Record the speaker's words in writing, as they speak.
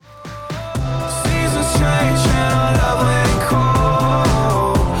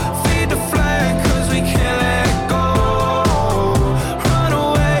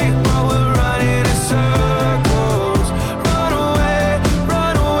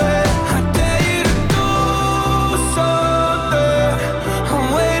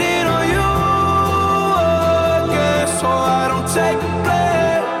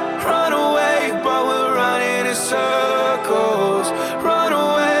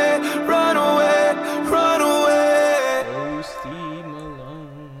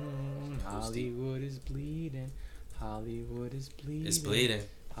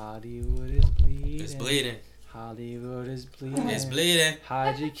Hollywood is bleeding. It's bleeding. Hollywood is bleeding. It's bleeding.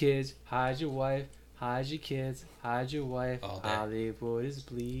 Hide your kids, hide your wife, hide your kids, hide your wife. All day. Hollywood is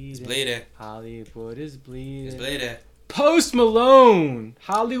bleeding. It's bleeding. Hollywood is bleeding. It's bleeding. Post Malone.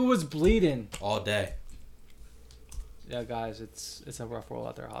 Hollywood's bleeding. All day. Yeah, guys, it's a rough world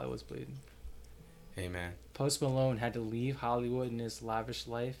out there. Hollywood's bleeding. Hey, man. Post Malone had to leave Hollywood in his lavish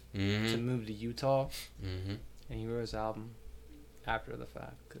life to Mm-hmm. move to Utah, Mm-hmm. and he wrote his album after the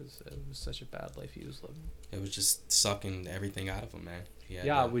fact because it was such a bad life he was living. It was just sucking everything out of him, man.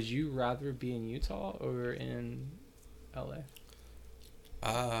 Yeah, would you rather be in Utah or in LA?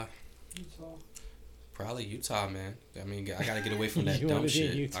 Utah. Probably Utah, man. I mean, I gotta get away from that You dumb wanna be in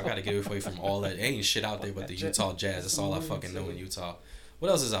shit. Utah? I gotta get away from all that. Ain't shit out there but the Utah Jazz. That's all I fucking know in Utah. What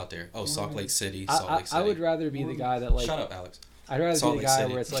else is out there? Oh, Salt Lake City. Salt Lake City. I would rather be the guy that like. Shut up, Alex. I'd rather Salt be the Lake guy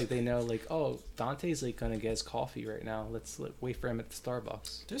City. where it's like they know like, oh, Dante's like gonna get his coffee right now. Let's wait for him at the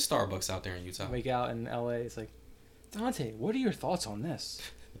Starbucks. There's Starbucks out there in Utah. Wake out in LA. It's like, Dante, what are your thoughts on this?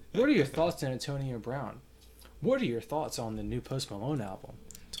 What are your thoughts on Antonio Brown? What are your thoughts on the new Post Malone album?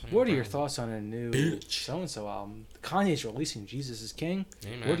 What are your thoughts on a new Bitch. so-and-so album? Kanye's releasing Jesus is King.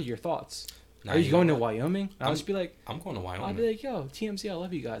 Hey, man. What are your thoughts? Now Are you going to know what? Wyoming? I'll I'm- just be like, I'm going to I'll Wyoming. be like, yo, TMZ, I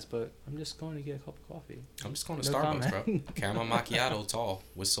love you guys, but I'm just going to get a cup of coffee. I'm just going to No Starbucks, bro. comment. Caramel macchiato, tall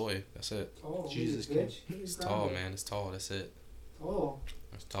with soy. That's it. Tall. Jesus, bitch. It's tall, man. It's tall. That's it. Tall.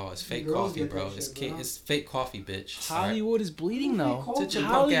 It's tall. It's fake Girls coffee, get bro. that It's shit, bro. it's fake coffee, bitch. All right. Hollywood is bleeding though. Sit your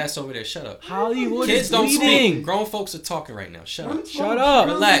Holly- punk ass over there. Shut up. Hollywood Kids is don't bleeding. speak. Grown folks are talking right now. Shut up. Shut up.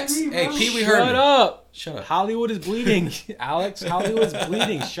 Relax. Hey, Pee Wee heard Shut me. up. Shut up. Hollywood is bleeding. Alex, Hollywood's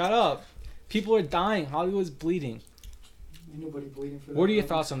bleeding. Shut up. People are dying. Hollywood's bleeding. Ain't nobody bleeding for that. What are your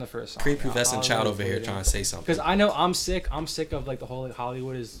bro. thoughts on the first song? Prepubescent child over here trying to say something. Because I know I'm sick. I'm sick of like the whole like,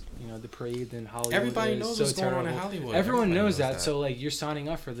 Hollywood is depraved and Hollywood. Everybody is knows so what's going on in terrible. Hollywood. Everyone Everybody knows that. So like you're signing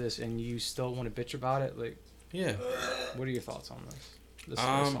up for this and you still want to bitch about it. Like, yeah. what are your thoughts on this? This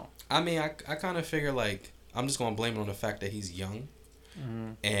first song. I mean, I kind of figure like I'm just gonna blame it on the fact that he's young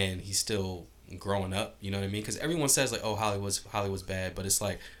Mhm. and he's still growing up. You know what I mean? Because everyone says like, oh, Hollywood's bad, but it's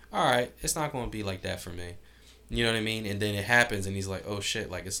like, all right, it's not gonna be like that for me. You know what I mean? And then it happens, and he's like, "Oh shit!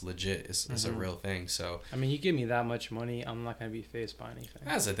 Like it's legit. It's a Mhm. real thing." So I mean, you give me that much money, I'm not gonna be faced by anything.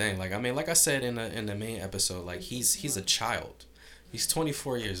 that's the thing. Like I mean, like I said in the main episode, like he's a child. He's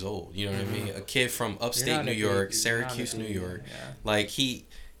 24 years old. You know what I mean? A kid from You're upstate not New a York, baby. You're not a Syracuse, New baby. York. Yeah. Like he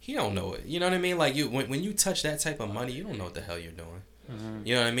don't know it. You know what I mean? Like you when you touch that type of money, you don't know what the hell you're doing. Mhm.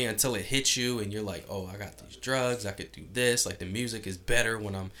 You know what I mean? Until it hits you and you're like, oh, I got these drugs. I could do this. Like the music is better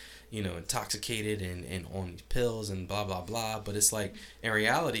when I'm, intoxicated and on these pills and blah, blah, blah. But it's like, in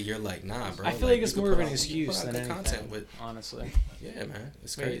reality, you're like, nah, bro. I feel like it's you could more of put an out- you excuse put out than good anything. content with, Honestly. yeah, man.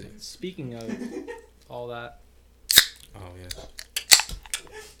 It's Wait, crazy. speaking of all that, Oh, yeah.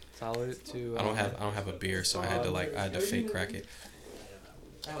 salute to. I don't have a beer, so I had to fake crack it.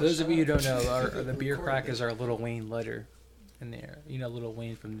 For those of you who don't know, the beer crack is our Lil Wayne letter in there. You know Lil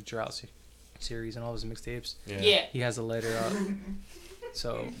Wayne from the Drought series and all his mixtapes. Yeah. He has a letter up.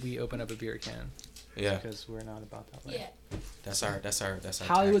 So we open up a beer can Yeah. because we're not about that life. That's our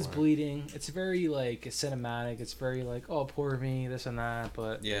Hollywood's tagline. bleeding. It's very like cinematic. It's very like, oh, poor me, this and that.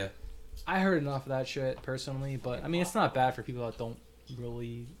 But Yeah. I heard enough of that shit personally. But I mean, it's not bad for people that don't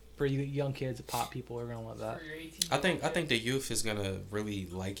really. For you young kids, pop people are gonna love that. I think the youth is gonna really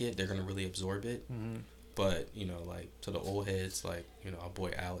like it. They're gonna really absorb it. Hmm. But like to the old heads, like our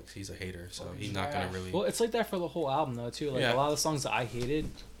boy Alex, he's a hater, so he's not gonna really. Well, it's like that for the whole album though too. Like Yeah. a lot of the songs that I hated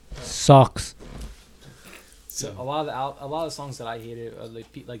sucks. So A lot of the songs that I hated,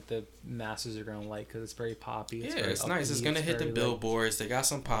 like the masses are gonna like because it's very poppy. yeah, very it's nice. It's upbeat, gonna hit the very, like, billboards. They got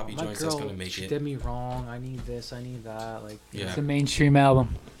some poppy my joints girl, that's gonna make she it. did me wrong. I need this. I need that. Like Yeah. It's a mainstream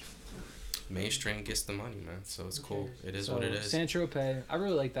album. Mainstream gets the money, man. So it's cool. It is so, what it is. San Tropez, I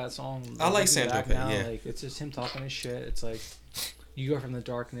really like that song. I like Looking San back Tropez, now, yeah. Like it's just him talking his shit. It's like you go from the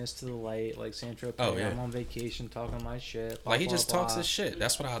darkness to the light. Like San Tropez, Oh, yeah. I'm on vacation talking my shit. Blah, Like he blah, just talks blah. his shit.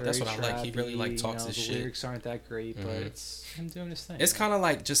 That's what I Very like. He really like trappy, talks his the shit. lyrics aren't that great, but Mhm. it's him doing his thing. It's kind of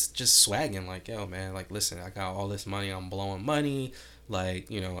like just swagging, like, yo, man, like, listen, I got all this money, I'm blowing money, like,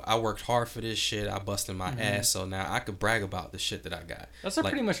 I worked hard for this shit, I busted my Mhm. ass, so now I could brag about the shit that I got. That's what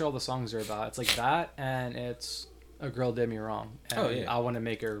like- pretty much all the songs are about. It's like that, and it's a girl did me wrong. And Oh, yeah. I want to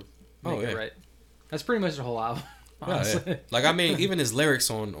make her Oh, it yeah. right. That's pretty much the whole album. Yeah, Honestly. yeah. Like, I mean, even his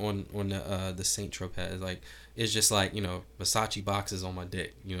lyrics on the Saint Tropez, like, it's just like, Versace boxes on my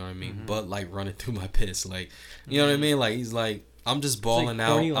dick, you know what I mean? Mhm. But like running through my piss, like, you know what I mean? Like, he's like, I'm just balling like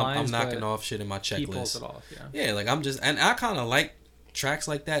out, corny I'm lines, knocking but off shit in my He pulls it checklist. off. Yeah. Yeah, like, and I kind of like tracks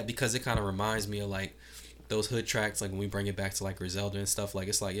like that because it kind of reminds me of like those hood tracks, like when we bring it back to like Griselda and stuff, like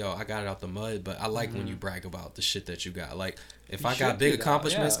it's like, yo, I got it out the mud, but I like when you brag about the shit that you got. Like if I got big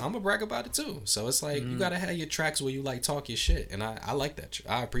accomplishments, I'm gonna brag about it too. So it's like you gotta have your tracks where you like talk your shit, and I like that.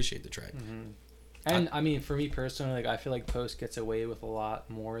 I appreciate the track. And I mean, for me personally, like I feel like Post gets away with a lot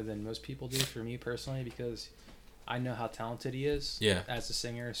more than most people do. For me personally, because I know how talented he is. Yeah. As a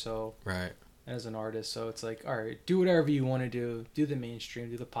singer, so right. As an artist, so it's like, all right, do whatever you want to do the mainstream,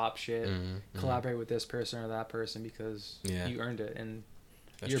 do the pop shit, collaborate with this person or that person because you earned it, and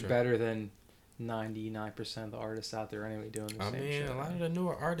you're better than 99% of the artists out there anyway doing the same shit. A lot of the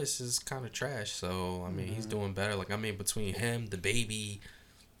newer artists is kind of trash, so I mean he's doing better. Like I mean between him, the baby,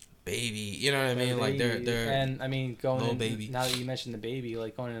 you know what I mean? Like they're and I mean going in, baby. Now that you mentioned the baby,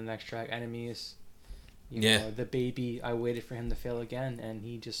 like going to the next track, Enemies. You know, the baby, I waited for him to fail again, and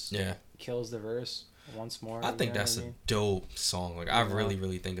he just kills the verse once more. I think that's a dope song. Like, I really,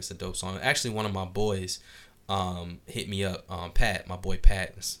 really think it's a dope song. Actually, one of my boys hit me up, Pat, my boy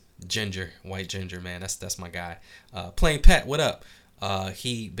Pat, Ginger, White Ginger, man. That's my guy. Playing Pat, what up?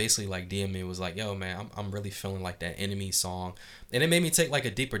 He basically, like, DM'd me and was like, yo, man, I'm really feeling like that Enemy song. And it made me take, like,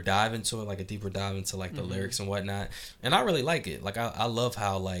 a deeper dive into it, like, the lyrics and whatnot. And I really like it. Like, I love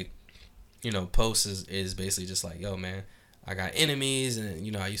how, like, you know, Post is basically just like, yo, man, I got enemies, and,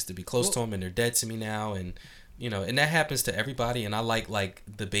 you know, I used to be close to them, and they're dead to me now, and, you know, and that happens to everybody, and I like,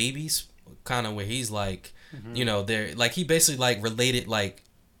 the babies, kind of where he's, like, you know, they're, like, he basically, like, related, like,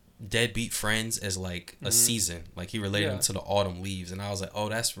 deadbeat friends as, like, a season. Like, he related them to the autumn leaves, and I was like, oh,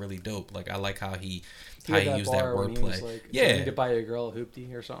 that's really dope. Like, I like how he used that wordplay. Like, do I need to buy a girl a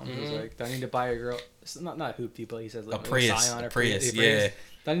hoopty or something? He's like, do I need to buy a girl, not hoopty, but he says, like, a Prius, yeah.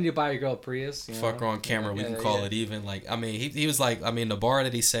 I need to buy a girl a Prius. You know? Fuck her on camera. We can call it even. Like, I mean, he was like, I mean, the bar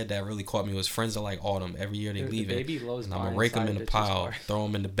that he said that really caught me was friends are like autumn. Every year they leave it. And I'm going to rake them in a pile, throw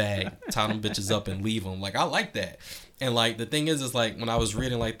them in the bag, tie them bitches up and leave them. Like, I like that. And, like, the thing is like, when I was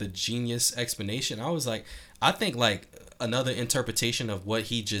reading, like, the Genius explanation, I was like, I think, like, another interpretation of what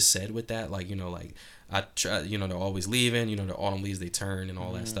he just said with that, like, you know, like, I try, you know, they're always leaving, you know, the autumn leaves, they turn and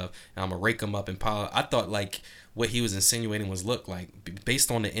all that stuff. And I'm going to rake them up and pile. I thought, like, what he was insinuating was, look, like,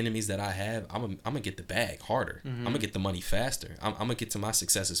 based on the enemies that I have, I'm going to get the bag harder. I'm going to get the money faster. I'm going to get to my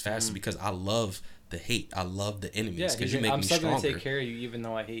successes faster because I love the hate. I love the enemies because you make me stronger. I'm still going to take care of you even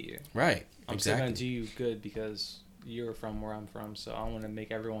though I hate you. Right. I'm still going to do you good because you're from where I'm from, so I want to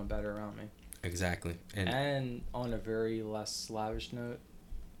make everyone better around me. Exactly. And on a very less lavish note,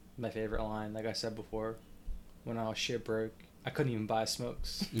 my favorite line, like I said before, when I was shit broke, I couldn't even buy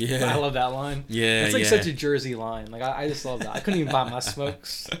smokes. Yeah. I love that line. Yeah, it's like such a Jersey line. Like I just love that. I couldn't even buy my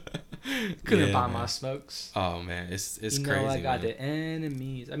smokes. Couldn't buy my smokes. Oh man, it's crazy. I got the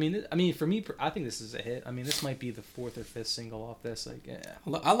enemies. I mean, for me, I think this is a hit. I mean, this might be the 4th or 5th single off this. Like, yeah.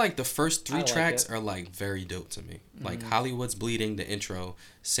 I like the first 3 tracks are like very dope to me. Like Hollywood's Bleeding, the intro.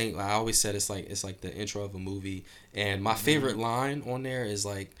 I always said it's like the intro of a movie. And my favorite line on there is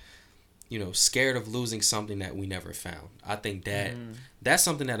like, you know, scared of losing something that we never found. I think that that's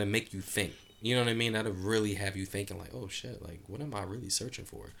something that'll make you think. You know what I mean? That'll really have you thinking like, oh shit, like what am I really searching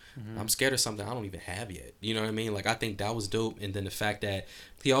for? I'm scared of something I don't even have yet. You know what I mean? Like I think that was dope. And then the fact that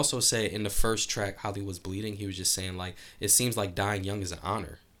he also said in the first track, Hollywood's Bleeding, he was just saying like, it seems like dying young is an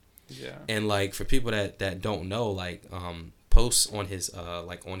honor. Yeah. And like for people that don't know, like Post on his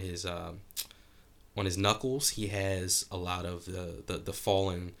knuckles, he has a lot of the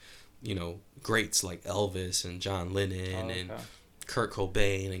fallen, you know, greats like Elvis and John Lennon and Kurt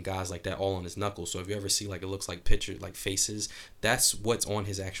Cobain and guys like that all on his knuckles. So if you ever see like it looks like pictures like faces, that's what's on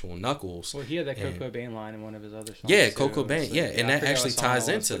his actual knuckles. Well, he had that Kurt Cobain line in one of his other songs. Yeah, Kurt Cobain. So, and that actually ties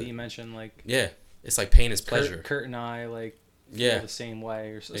into. But he mentioned like. Yeah, it's like pain is pleasure. Kurt and I like. Feel the same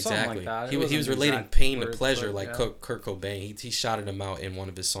way or something like that. He was relating pain to pleasure like Kurt Cobain. He shouted him out in one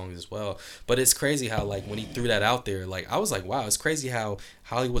of his songs as well. But it's crazy how like when he threw that out there, like I was like, wow, it's crazy how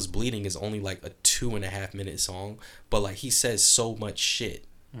Hollywood's Bleeding is only like a 2.5 minute song, but like he says so much shit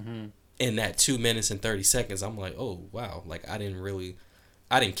in that 2 minutes and 30 seconds. I'm like, oh wow, like I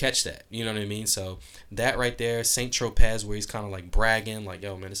didn't catch that. You know what I mean? So that right there, Saint Tropez, where he's kind of like bragging, like,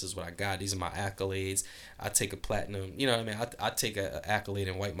 yo, man, this is what I got. These are my accolades. I take a platinum. You know what I mean? I take a accolade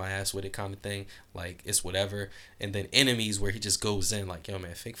and wipe my ass with it kind of thing. Like, it's whatever. And then Enemies, where he just goes in like, yo,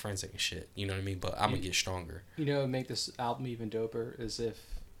 man, fake friends ain't shit. You know what I mean? But I'm going to get stronger. You know what would make this album even doper is if,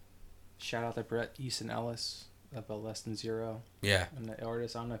 shout out to Bret Easton Ellis of Less Than Zero. Yeah. And the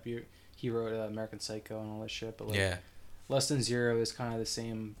artist, I don't know if he wrote American Psycho and all this shit, but like. Yeah. Less Than Zero is kind of the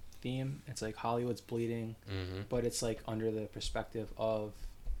same theme. It's like Hollywood's Bleeding, but it's like under the perspective of,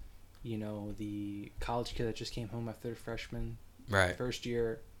 you know, the college kid that just came home after freshman, right, first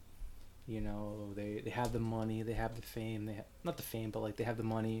year, You know, they have the money, they have the fame, not the fame, but like they have the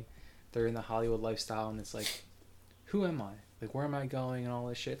money. They're in the Hollywood lifestyle, and it's like, who am I? Like, where am I going and all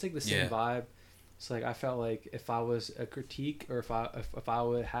this shit? It's like the same vibe. It's like I felt like if I was a critique, or if I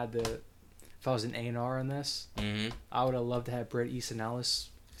would had the, if I was an A&R on this, I would have loved to have Bret Easton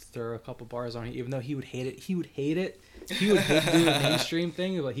Ellis throw a couple bars on it, even though he would hate it. He would hate doing the mainstream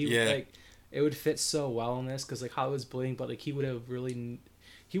thing, but he would like, it would fit so well in this because like Hollywood's Bleeding, but like he would have really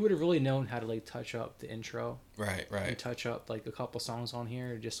known how to like touch up the intro, right, and touch up like a couple songs on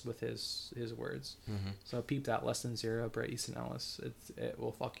here just with his words. So peep that. Less Than Zero, Bret Easton Ellis. It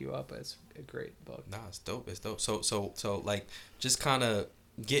will fuck you up. It's a great book. Nah, it's dope. So like just kind of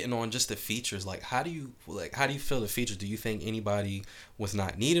getting on just the features, like how do you feel the features? Do you think anybody was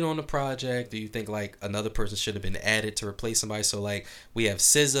not needed on the project? Do you think like another person should have been added to replace somebody? So like we have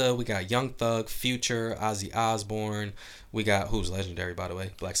SZA, we got Young Thug, Future, Ozzy Osbourne, we got, who's legendary by the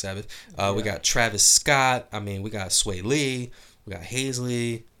way, Black Sabbath. We got Travis Scott. I mean, we got Sway Lee, we got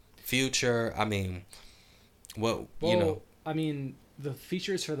Hazley, Future. I mean, you know. I mean, the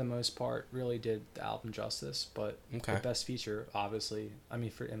features for the most part really did the album justice, but the best feature, obviously, I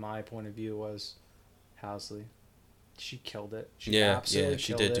mean, in my point of view, was Hazley. She killed it. She did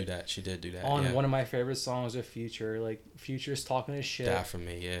do that. She did do that. On one of my favorite songs of Future, like Future's talking his shit. Die For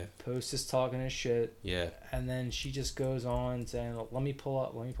Me, yeah. Post is talking his shit. Yeah. And then she just goes on saying, let me pull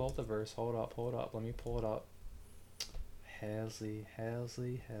up the verse. Hold up, let me pull it up. Halsey,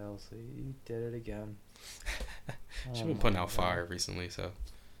 you did it again. She's been putting out fire recently, so.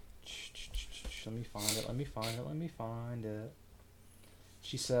 Let me find it.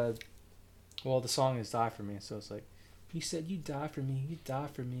 She said, well, the song is Die For Me, so it's like, you said you die for me, you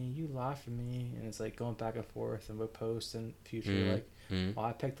lie for me, and it's like going back and forth, and with Post and Future, well,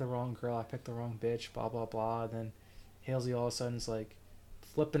 I picked the wrong girl, I picked the wrong bitch, blah, blah, blah, and then Halsey all of a sudden is like,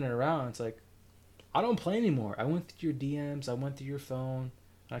 flipping it around, it's like, I don't play anymore, I went through your DMs, I went through your phone,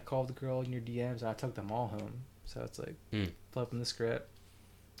 and I called the girl in your DMs, and I took them all home, so it's like, flipping the script.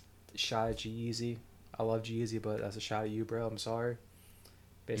 Shot at G-Eazy, I love G-Eazy, but that's a shot at you, bro, I'm sorry.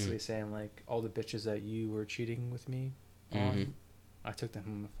 Basically saying like, all the bitches that you were cheating with me on, I took them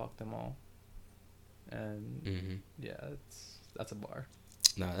home and fucked them all. And yeah, that's a bar.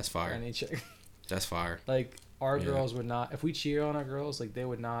 Nah, that's fire. Any chick. That's fire. Like our girls would not, if we cheated on our girls, like they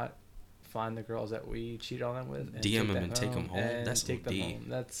would not find the girls that we cheated on them with and DM them and take them home. That's take them home.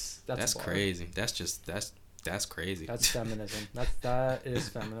 That's crazy. That's crazy. That's feminism. That is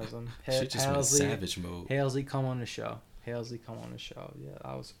feminism. She just went savage mode. Halsey, come on the show. Yeah,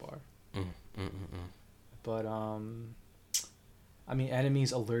 that was a bar. But I mean,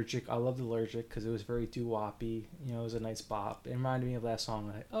 Enemy's Allergic. I loved Allergic because it was very doo-woppy. You know, it was a nice bop. It reminded me of that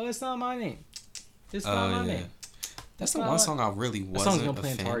song. Like, oh, it's not my name. It's not my name. That's the one song I really wasn't a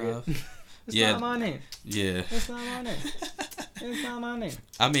fan of. It's not my name. Yeah. It's not my name. It's not my name.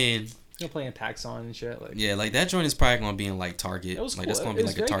 I mean, gonna play in PacSun and shit. Like, yeah, like that joint is probably gonna be in like Target. It was like cool. That's gonna be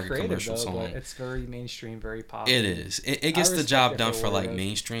like a Target commercial though, song. But it's very mainstream, very pop. It is. It gets the job done for like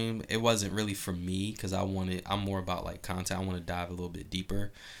mainstream. It wasn't really for me because I'm more about like content. I want to dive a little bit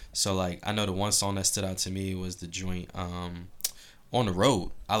deeper. So like I know the one song that stood out to me was the joint On the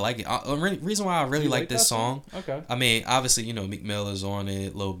Road. I like it. The reason why I really like this song. Okay. I mean, obviously, you know, Meek Mill is on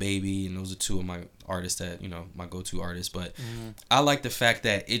it, Lil Baby, and those are two of my artists that, you know, my go-to artists. But I like the fact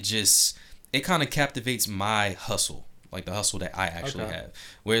that it kind of captivates my hustle, like the hustle that I actually have.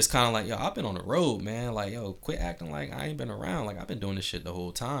 Where it's kind of like, yo, I've been on the road, man. Like, yo, quit acting like I ain't been around. Like, I've been doing this shit the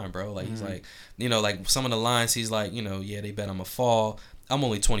whole time, bro. Like, he's like, you know, like some of the lines, he's like, you know, yeah, they bet I'ma fall. I'm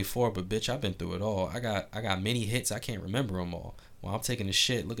only 24, but bitch, I've been through it all. I got many hits. I can't remember them all. Well, I'm taking the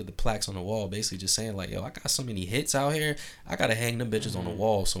shit. Look at the plaques on the wall. Basically just saying like, yo, I got so many hits out here. I got to hang them bitches on the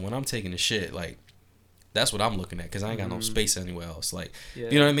wall. So when I'm taking the shit, like, that's what I'm looking at because I ain't got no space anywhere else. Like,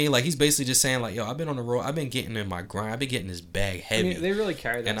 you know what I mean? Like, he's basically just saying, like, yo, I've been on the road. I've been getting in my grind. I've been getting this bag heavy. I mean, they really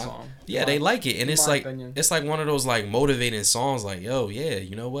carry that song. Yeah, they like it. And it's like, it's like one of those, like, motivating songs. Like, yo, yeah,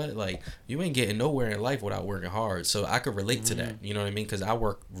 you know what? Like, you ain't getting nowhere in life without working hard. So I could relate to that. You know what I mean? Because I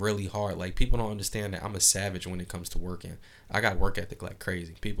work really hard. Like, people don't understand that I'm a savage when it comes to working. I got work ethic like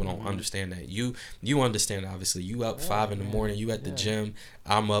crazy. People don't understand that. You understand, obviously. You up 5 in the morning. You at the gym.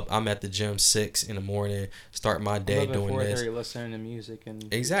 I'm at the gym 6 in the morning. Start my day doing this. Listening to music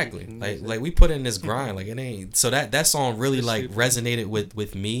and exactly. Like we put in this grind. Like it ain't. So that song really like resonated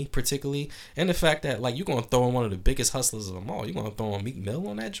with me particularly, and the fact that like you gonna throw in one of the biggest hustlers of them all. You gonna throw in Meek Mill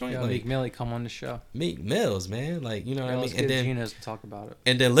on that joint? Yo, like, Meek Mill, come on the show. Meek Mills, man. Like you know what I mean. And then Gina's to talk about it.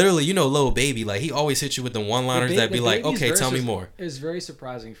 And then literally, you know, Lil Baby, like he always hits you with the one-liners that be like, okay, tell me more. It's very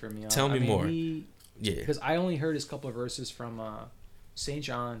surprising for me. Tell me more. Yeah. Because I only heard his couple of verses from St.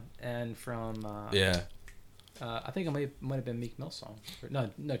 John and from I think it might have been Meek Mill song.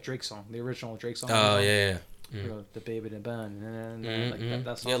 No, Drake song, the original Drake song. Oh yeah. The baby the bun and like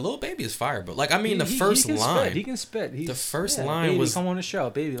that song. Yeah, Lil Baby is fire, but like I mean the first line. He can spit. The first line baby, was come on the show,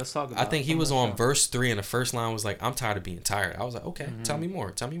 baby. Let's talk about. I think he was on verse 3, and the first line was like, "I'm tired of being tired." I was like, "Okay, tell me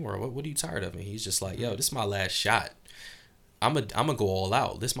more. Tell me more. What are you tired of?" And he's just like, "Yo, this is my last shot. I'm gonna go all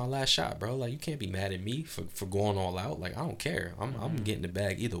out. This is my last shot, bro. Like you can't be mad at me for going all out. Like I don't care. I'm getting the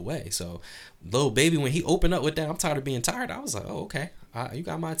bag either way." So, Lil Baby, when he opened up with that, "I'm tired of being tired," I was like, "Oh, okay. You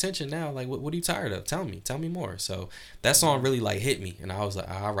got my attention now. Like what are you tired of? Tell me more." So that song really like hit me, and I was like,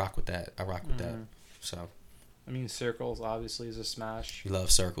 I rock with that. That. So. I mean, Circles obviously is a smash. You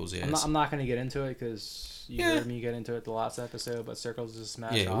love Circles, yeah. I'm not gonna get into it because you heard me get into it the last episode, but Circles is a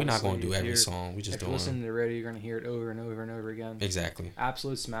smash. Yeah, we're not gonna do every song. We just if you listen to the radio, you're gonna hear it over and over and over again. Exactly.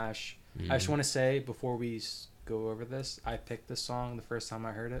 Absolute smash. I just want to say before we go over this, I picked this song the first time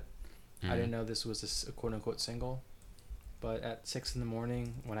I heard it. I didn't know this was a quote unquote single, but at 6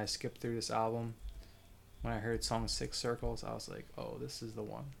 a.m. when I skipped through this album, when I heard song 6 Circles, I was like, oh, this is the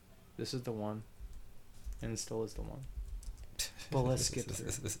one. This is the one. And it still is the one. But let's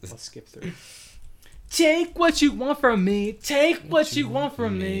skip through. Take what you want from me. Take what you want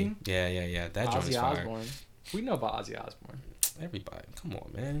from me. Yeah. That joint is fire. Osbourne. We know about Ozzy Osbourne. Everybody, come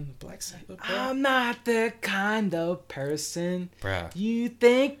on, man. Black Sabbath. I'm not the kind of person bruh you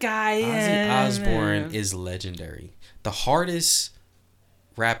think I am. Ozzy Osbourne is legendary. The hardest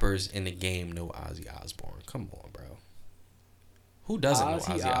rappers in the game know Ozzy Osbourne. Come on, bro. Who doesn't know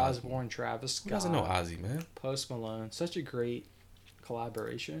Ozzy Osbourne? Travis Scott. Who doesn't know Ozzy, man? Post Malone. Such a great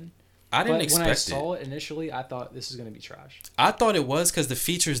collaboration. I didn't expect it. When I saw it initially, I thought this is going to be trash. I thought it was because the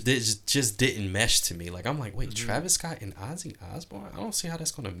features just didn't mesh to me. Like, I'm like, wait, Travis Scott and Ozzy Osbourne? I don't see how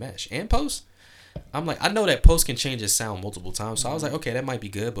that's going to mesh. And Post? I'm like, I know that Post can change his sound multiple times. So I was like, okay, that might be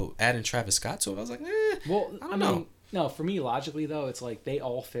good. But adding Travis Scott to it, I was like, well, I don't know. No, for me, logically, though, it's like they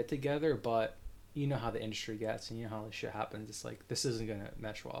all fit together. But you know how the industry gets and you know how this shit happens. It's like, this isn't going to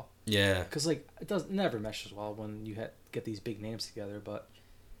mesh well. Yeah. Because, like, it never meshes well when you get these big names together. But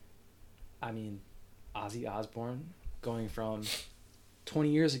I mean, Ozzy Osbourne going from 20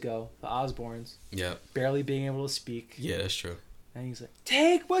 years ago, the Osbournes, barely being able to speak. Yeah, that's true. And he's like,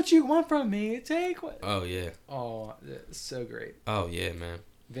 take what you want from me. Take what. Oh, yeah. Oh, it's so great. Oh, yeah, man.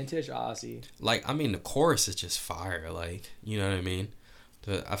 Vintage Ozzy. Like, I mean, the chorus is just fire. Like, you know what I mean?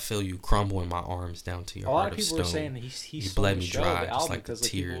 I feel you crumble in my arms down to your heart of stone. A lot of people were saying that he bled me dry, just like the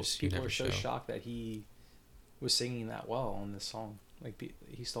tears. People were so shocked that he was singing that well on this song. Like,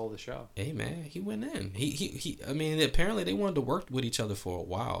 he stole the show. Hey, man, he went in. He I mean, apparently they wanted to work with each other for a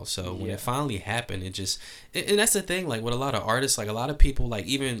while. So when it finally happened, it just... And that's the thing, like, with a lot of artists, like, a lot of people, like,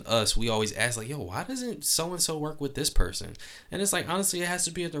 even us, we always ask, like, yo, why doesn't so-and-so work with this person? And it's like, honestly, it has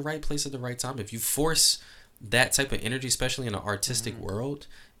to be at the right place at the right time. If you force that type of energy, especially in an artistic world,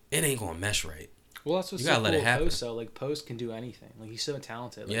 it ain't going to mesh right. Well, that's what's you gotta let it happen. Post, though. Like, Post can do anything. Like, he's so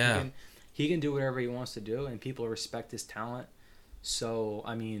talented. Like, he can do whatever he wants to do, and people respect his talent. So,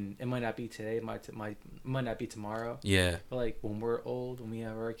 I mean, it might not be today, it might not be tomorrow. Yeah. But, like, when we're old, when we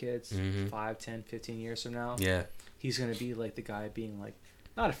have our kids, 5, 10, 15 years from now, he's going to be, like, the guy being, like,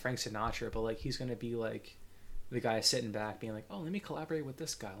 not a Frank Sinatra, but, like, he's going to be, like, the guy sitting back being like, oh, let me collaborate with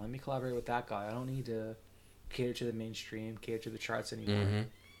this guy. Let me collaborate with that guy. I don't need to cater to the mainstream, cater to the charts anymore.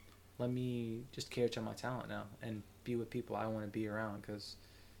 Let me just cater to my talent now and be with people I want to be around because...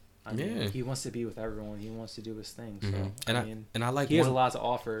 I mean, he wants to be with everyone. He wants to do his thing. So I like he has a lot to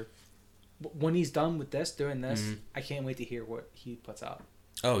offer. When he's done with doing this, I can't wait to hear what he puts out.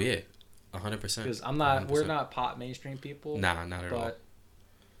 Oh yeah, 100%. Because I'm not. 100%. We're not pop mainstream people. Nah, not at all. But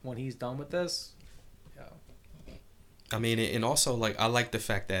when he's done with this, I mean, and also like I like the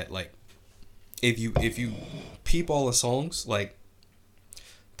fact that like if you peep all the songs like.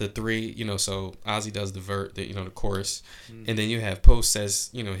 The three, so Ozzy does the chorus, and then you have Post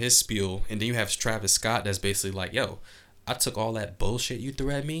says, his spiel, and then you have Travis Scott that's basically like, yo, I took all that bullshit you threw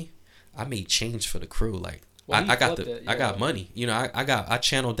at me, I made change for the crew, like I got money, I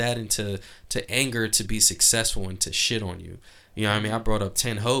channeled that into anger to be successful and to shit on you, you know what I mean? I brought up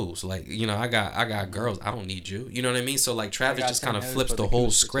 10 hoes, like I got girls, I don't need you, you know what I mean? So like Travis just kind of flips the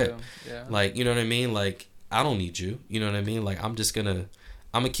whole script, like you know what I mean? Like I don't need you, you know what I mean? Like I'm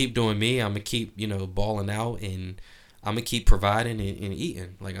gonna keep doing me. I'm gonna keep, balling out, and I'm gonna keep providing and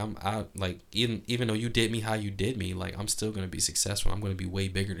eating. Like even though you did me how you did me, like I'm still gonna be successful. I'm gonna be way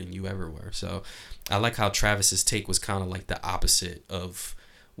bigger than you ever were. So I like how Travis's take was kind of like the opposite of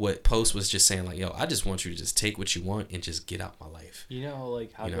what Post was just saying. Like, yo, I just want you to just take what you want and just get out my life.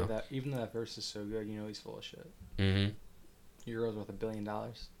 Like how good that, even though that verse is so good, he's full of shit. Your girl's worth $1 billion.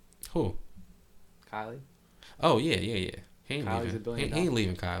 Who? Kylie. Oh yeah. He ain't Kylie's leaving. $1 billion. He ain't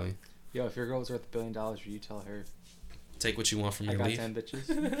leaving Kylie. Yo, if your girl was worth $1 billion, would you tell her? Take what you want from me. I got leave. 10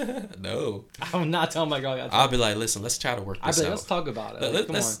 bitches. No. I'm not telling my girl I got 10. I'll be like, listen, let's try to work this I'll be out. Let's talk about it.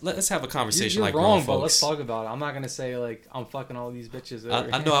 Let's have a conversation you're like wrong, grown but folks. let's talk about it. I'm not gonna say like I'm fucking all these bitches.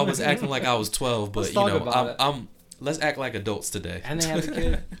 I know I was acting like I was 12, but Let's talk about it. I'm. Let's act like adults today. And they have a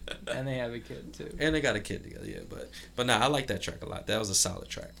kid. And they have a kid too. And they got a kid together, yeah. But nah, I like that track a lot. That was a solid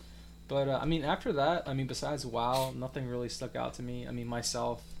track. But I mean, after that, I mean, besides WoW, nothing really stuck out to me. I mean,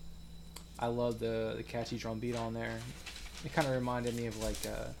 myself, I love the catchy drum beat on there. It kind of reminded me of like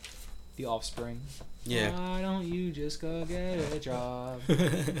The Offspring. Yeah. Why don't you just go get a job?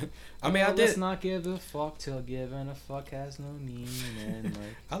 I mean, I did. Let's not give a fuck till giving a fuck has no meaning.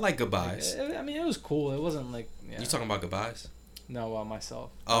 Like, I like Goodbyes. I mean, it was cool. It wasn't like. Yeah. You talking about Goodbyes? No,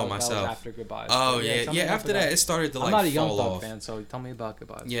 myself. Oh, that myself. was after Goodbyes. Oh, But yeah. After that, it started to like I'm not a Young fall Thug off. fan, so tell me about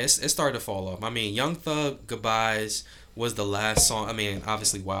Goodbyes. Yeah, it started to fall off. I mean, Young Thug, Goodbyes was the last song. I mean,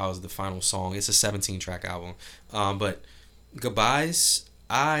 obviously, WoW is the final song. It's a 17-track album. But Goodbyes,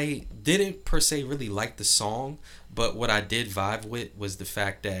 I didn't per se really like the song, but what I did vibe with was the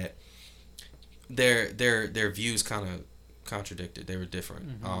fact that their views kind of contradicted. They were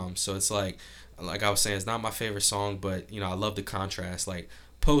different. Mm-hmm. So it's like I was saying, it's not my favorite song, but I love the contrast. Like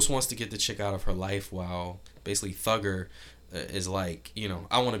Post wants to get the chick out of her life, while basically Thugger is like,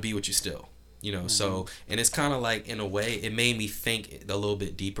 I want to be with you still. So, and it's kind of like, in a way, it made me think a little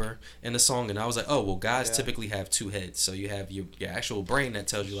bit deeper in the song, and I was like, oh, well, guys typically have two heads. So you have your actual brain that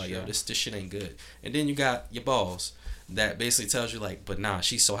tells you like, yo, this shit ain't good, and then you got your balls that basically tells you like, but nah,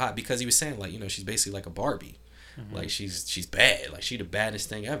 she's so hot, because he was saying like, she's basically like a Barbie. Like she's bad, like she the baddest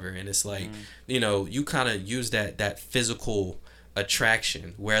thing ever, and it's like, you kind of use that physical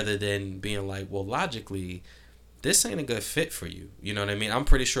attraction rather than being like, well, logically, this ain't a good fit for you. You know what I mean? I'm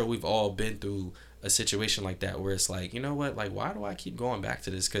pretty sure we've all been through a situation like that where it's like, you know what? Like, why do I keep going back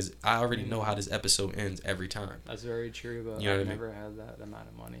to this? Because I already know how this episode ends every time. That's very true, but I've never had that amount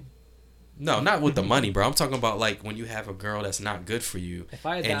of money. No, not with the money, bro. I'm talking about like when you have a girl that's not good for you,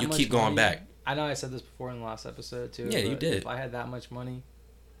 and you keep going back. I know I said this before in the last episode too. Yeah, you did. If I had that much money,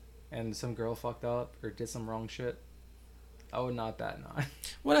 and some girl fucked up or did some wrong shit, I would not bat an eye.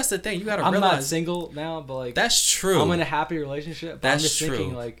 Well, that's the thing. You gotta realize. I'm not single now, but like that's true. I'm in a happy relationship. But That's I'm just true.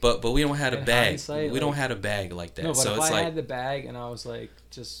 Thinking, like, but we don't have a bag. We don't have a bag like that. No, but so if it's I had the bag and I was like,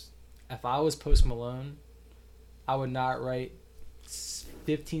 if I was Post Malone, I would not write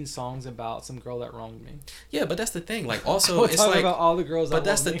 15 songs about some girl that wronged me. Yeah, but that's the thing. Like, also, it's like about all the girls. But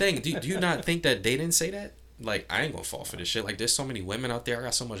that's the thing. Do you not think that they didn't say that? Like, I ain't gonna fall for this shit. Like, there's so many women out there. I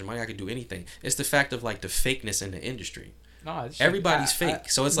got so much money. I could do anything. It's the fact of like the fakeness in the industry. No, everybody's fake.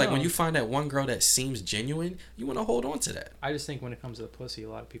 So it's like when you find that one girl that seems genuine, you want to hold on to that. I just think when it comes to the pussy, a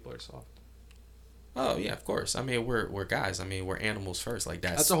lot of people are soft. Oh yeah, of course. I mean, we're guys. I mean, we're animals first. Like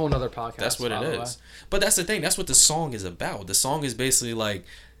that's a whole nother podcast. That's what it is. But that's the thing. That's what the song is about. The song is basically like,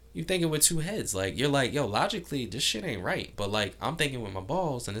 you thinking with two heads. Like, you're like, yo, logically this shit ain't right. But like, I'm thinking with my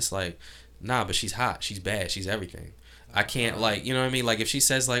balls, and it's like, nah, but she's hot. She's bad. She's everything. I can't like, you know what I mean? Like if she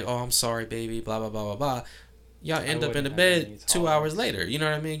says like, oh, I'm sorry, baby, blah blah blah blah blah. Y'all end up in the bed 2 hours later. You know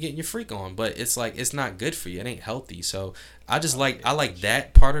what I mean? Getting your freak on. But it's like, it's not good for you. It ain't healthy. So I like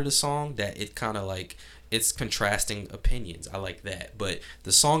that part of the song, that it kind of like, it's contrasting opinions. I like that. But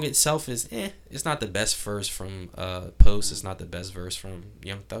the song itself is, it's not the best verse from Post. It's not the best verse from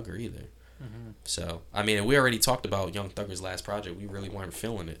Young Thugger either. Mm-hmm. So, I mean, we already talked about Young Thugger's last project. We really weren't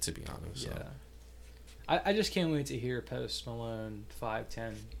feeling it, to be honest. So. Yeah. I just can't wait to hear Post Malone 5,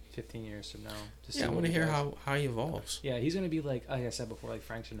 10, 15 years from now. I want to hear how he evolves. Yeah, he's going to be like I said before, like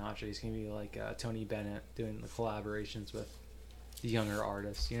Frank Sinatra. He's going to be like Tony Bennett, doing the collaborations with the younger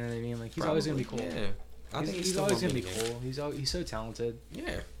artists. You know what I mean? Like, he's always going to be cool. Yeah. I think he's always going to be cool. He's so talented.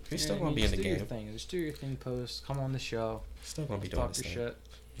 Yeah. He's still going to be in the game. Just do your thing, Post. Come on the show. Still going to be doing talk your shit.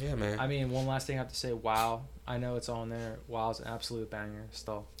 Yeah, man. I mean, one last thing I have to say, WoW. I know it's on there. WoW's an absolute banger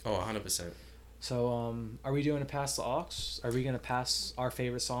still. Oh, 100%. So, are we doing to pass the aux? Are we gonna pass our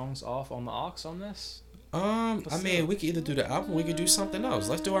favorite songs off on the aux on this? I mean, we could either do the album, we could do something else.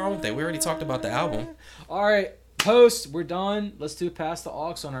 Let's do our own thing. We already talked about the album. All right, Post, we're done. Let's do pass the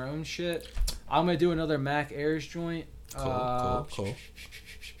aux on our own shit. I'm gonna do another Mac Ayres joint. Cool.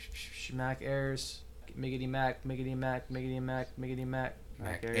 Mac Ayres, Miggity Mac, Miggity Mac, Miggity Mac, Miggity Mac.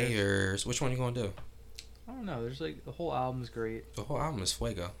 Mac Ayres. Which one you gonna do? I don't know. There's like the whole album's great. The whole album is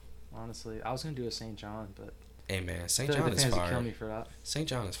fuego. Honestly, I was gonna do a St. John, but hey man, St. John is fire. Kill me for that. St.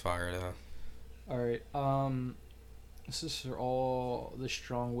 John is fire though. All right, this is for all the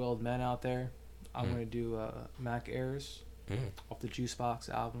strong-willed men out there. I'm gonna do Mac Ayres. off the Juice Box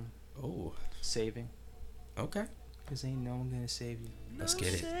album. Oh, Saving. Okay. Cause ain't no one gonna save you. Let's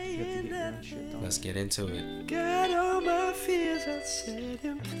get it. You have to get your own shit done. Let's get into it. Got all my fears I set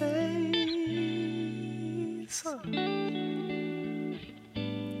in place.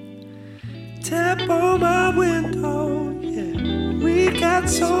 Tap on my window, yeah. We got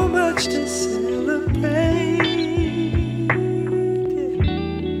so much to celebrate. Yeah.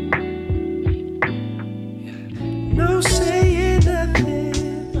 No saying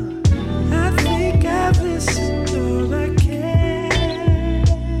nothing. I think I've listened all I can.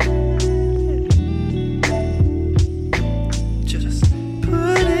 Just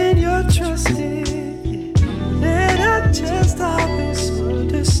put in your trust in, and I just always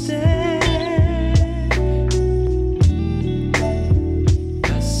understand.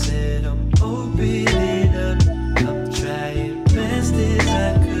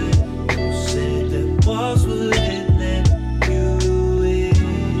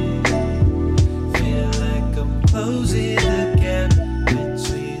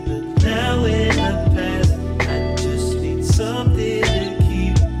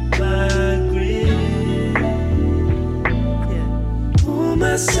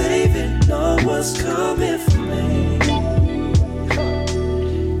 Saving, know what's coming for me.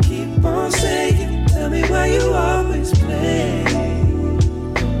 Keep on saying, tell me why you always play.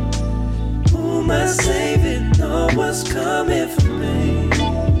 Who am I saving, know what's coming for me.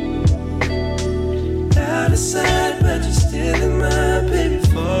 Out of sight, but you're still in my baby,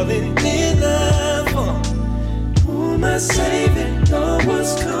 falling in love. Who am I saving, know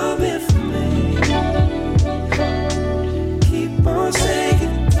what's coming for me. Keep on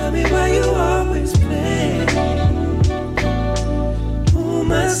saying, tell me why you always play. Who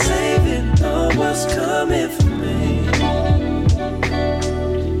am I saving? Know what's coming for me.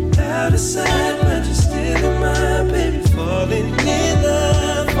 Out of sight, but you're still in my baby, falling in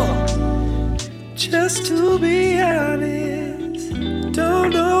love. Just to be honest, don't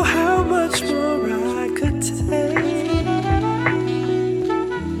know how much more I could take.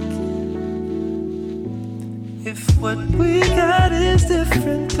 If what we got is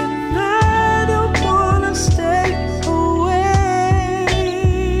different, then I don't wanna stay away.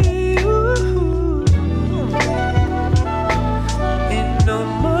 Ooh. Ain't no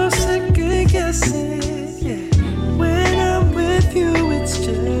more second guessing. Yeah. When I'm with you, it's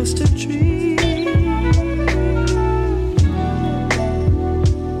just a dream.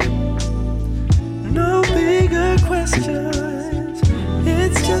 No bigger questions.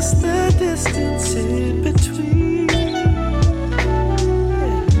 It's just the distance in between.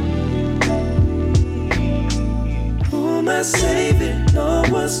 Saving, know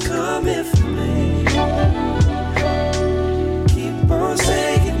what's coming for me. Keep on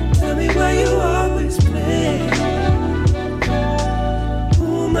saying, tell me why you always play.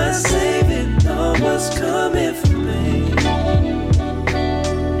 Who am I saving, know what's coming for me.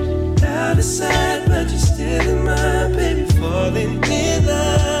 Out of sight, but you're still in my baby, falling in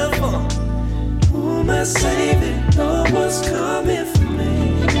love. Who am I saving, know what's coming for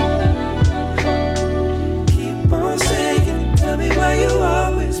me. Keep on saying, tell me why you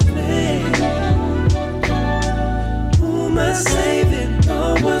always play. Who am I saving?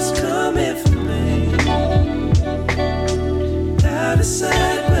 Know what's coming for me. Out of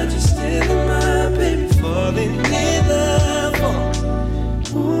sight, but you're still in my baby, falling in love.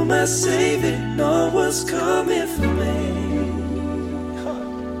 Who am I saving? Know what's coming for me.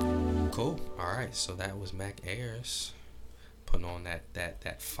 Cool. All right. So that was Mac Ayres putting on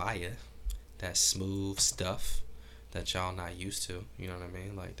that fire, that smooth stuff that y'all not used to. You know what I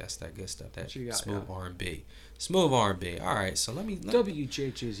mean? Like, that's that good stuff. That smooth R&B. Smooth R&B. All right, so let me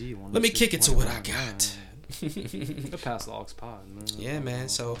WJJZ. Let me kick it to what I got. The Pass the Aux pod. Yeah, man.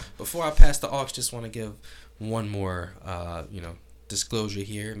 So before I pass the aux, just want to give one more, disclosure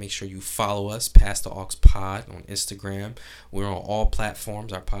here. Make sure you follow us, Pass the Aux Pod, on Instagram. We're on all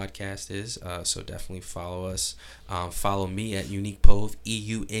platforms. Our podcast is, so definitely follow us. Follow me at UniquePov,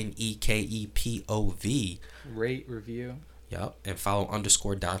 EUNEKEPOV. Rate, review. Yep, and follow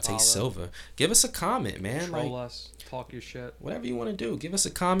 _Dante Silva. Give us a comment, man. Troll us. Talk your shit. Whatever you want to do. Give us a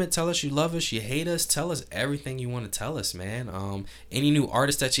comment. Tell us you love us, you hate us. Tell us everything you want to tell us, man. Any new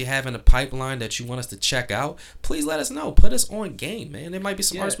artists that you have in the pipeline that you want us to check out, please let us know. Put us on game, man. There might be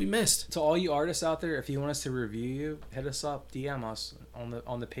some artists we missed. To all you artists out there, if you want us to review you, hit us up, DM us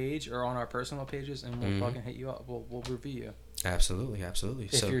on the page or on our personal pages, and we'll fucking hit you up. We'll review you. Absolutely.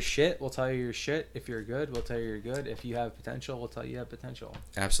 If you're shit, we'll tell you you're shit. If you're good, we'll tell you you're good. If you have potential, we'll tell you have potential.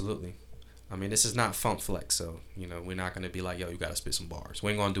 Absolutely. I mean, this is not Funk Flex, so, you know, we're not going to be like, yo, you got to spit some bars.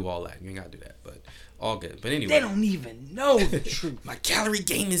 We ain't going to do all that. You ain't got to do that, but all good. But anyway. They don't even know the truth. My calorie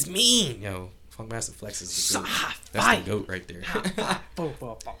game is mean. Yo, Funkmaster Flex is the GOAT. That's the GOAT right there.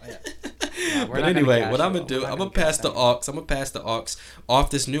 But anyway, what I'm going to do, I'm going to pass the aux. I'm going to pass the aux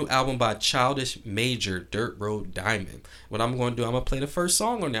off this new album by Childish Major, Dirt Road Diamond. What I'm going to do, I'm going to play the first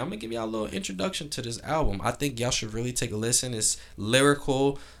song on there. I'm going to give y'all a little introduction to this album. I think y'all should really take a listen. It's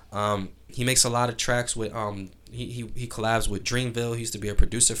lyrical. He makes a lot of tracks with he collabs with Dreamville. He used to be a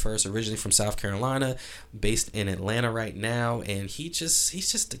producer first, originally from South Carolina, based in Atlanta right now, and he's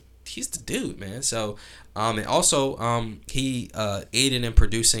the dude, man. So and also he aided in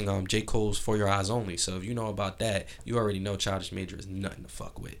producing J. Cole's For Your Eyes Only. So if you know about that, you already know Childish Major is nothing to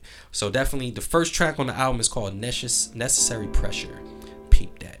fuck with. So definitely the first track on the album is called Necessary Pressure.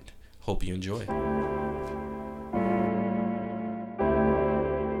 Peep that. Hope you enjoy.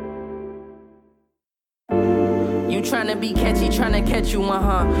 You tryna be catchy, tryna catch you,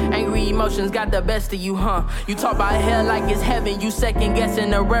 Angry emotions got the best of you, You talk about hell like it's heaven, you second guessing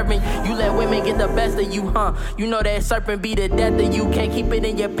the reverend. You let women get the best of you, You know that serpent be the death of you. Can't keep it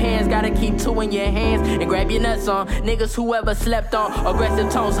in your pants, gotta keep two in your hands and grab your nuts on. Niggas who ever slept on aggressive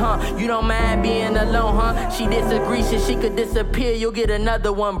tones, You don't mind being alone, She disagrees, she could disappear, you'll get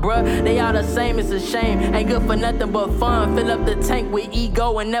another one, bruh. They all the same, it's a shame. Ain't good for nothing but fun. Fill up the tank with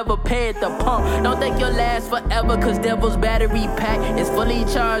ego and never pay at the pump. Don't think you'll last forever, cause devil's battery pack is fully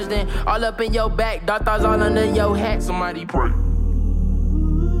charged and all up in your back. Dark thoughts all under your hat. Somebody pray.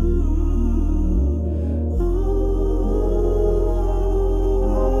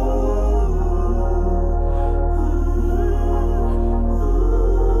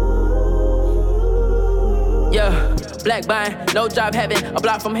 Yeah. Black buying, no job having. A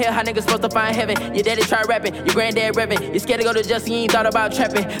block from here, how niggas supposed to find heaven? Your daddy try rapping, your granddad rapping. You scared to go to Justin, you ain't thought about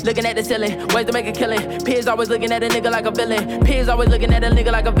trapping. Looking at the ceiling, ways to make a killing. Peers always looking at a nigga like a villain. Peers always looking at a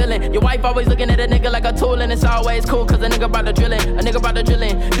nigga like a villain. Your wife always looking at a nigga like a tool. And it's always cool, cause a nigga brought the drilling. A nigga brought the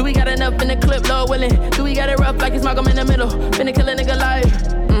drilling. Do we got enough in the clip, Lord willing? Do we got it rough like it's Malcolm in the middle? Finna kill a nigga life.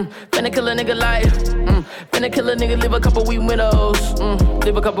 Finna kill a nigga life. Finna kill a nigga, leave a couple weak widows.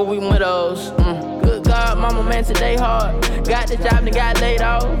 Leave a couple weak widows. Good God, mama, man, today hard. Got the job and got laid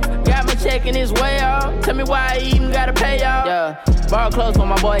off. Got my check in his way off. Tell me why I even gotta pay y'all. Yeah, borrow clothes for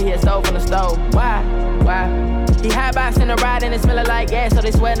my boy, he had stole from the stove. Why? He high boxing the ride and it smelling like gas, so they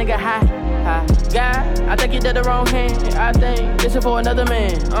swear nigga high. God, I think you did the wrong hand. I think this is for another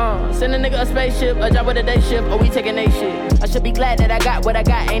man. Send a nigga a spaceship, a job with a day shift, or we taking they shit. I should be glad that I got what I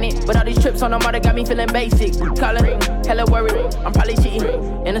got, ain't it? But all these trips on the motor got me feeling basic. Calling, hella worried, I'm probably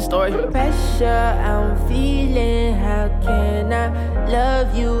cheating in the story. Pressure, I'm feeling, how can I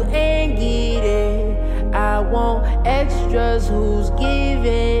love you and get it? I want extras, who's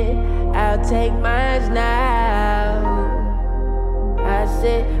giving? I'll take mine now. I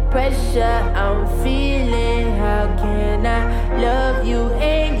said pressure, I'm feeling, how can I love you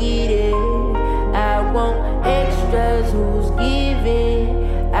and get it? I want extras, who's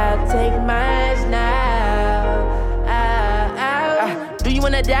giving? I'll take mine now. Do you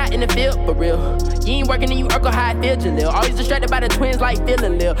wanna die in the field? For real. You ain't working and you Urkel, how I feel, Jalil. Always distracted by the twins like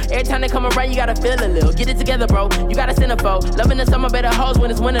feeling Lil. Every time they come around, you gotta feel a little. Get it together, bro. You gotta centerfold. Loving the summer, better hoes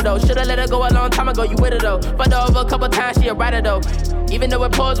when it's winter, though. Should've let her go a long time ago, you with her, though. Fucked her over a couple times, she a rider, though. Even though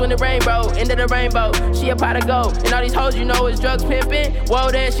it pours when the rain, bro. End of the rainbow, she a pot of gold. And all these hoes, you know, is drugs pimping.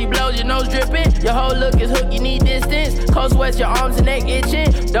 Whoa, there she blows, your nose dripping. Your whole look is hooked, you need distance. Cold sweats, your arms and neck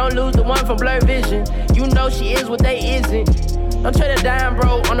itching. Don't lose the one from blurred vision. You know she is what they isn't. Don't trade a dime,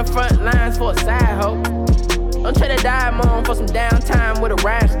 bro, on the front lines for a side hoe. Don't trade a dime on for some downtime with a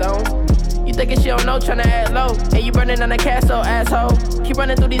rhinestone. You thinking she don't know, tryna act low. And you burning on the castle, asshole. Keep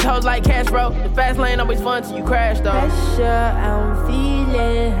running through these hoes like cash, bro. The fast lane always fun till you crash, though. Pressure, I'm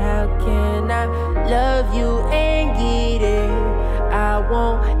feeling, how can I love you and get it? I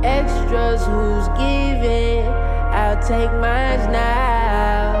want extras, who's giving? I'll take mine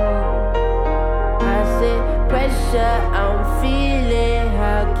now. I said pressure, I'm feeling,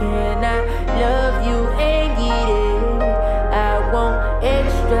 how can I love you and get it? I want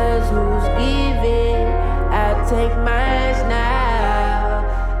extras, who's giving? I'll take mine now.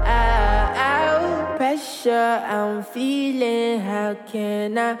 Pressure, I'm feeling, how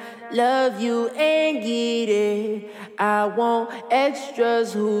can I love you and get it? I want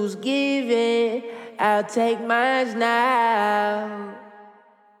extras, who's giving? I'll take mine now.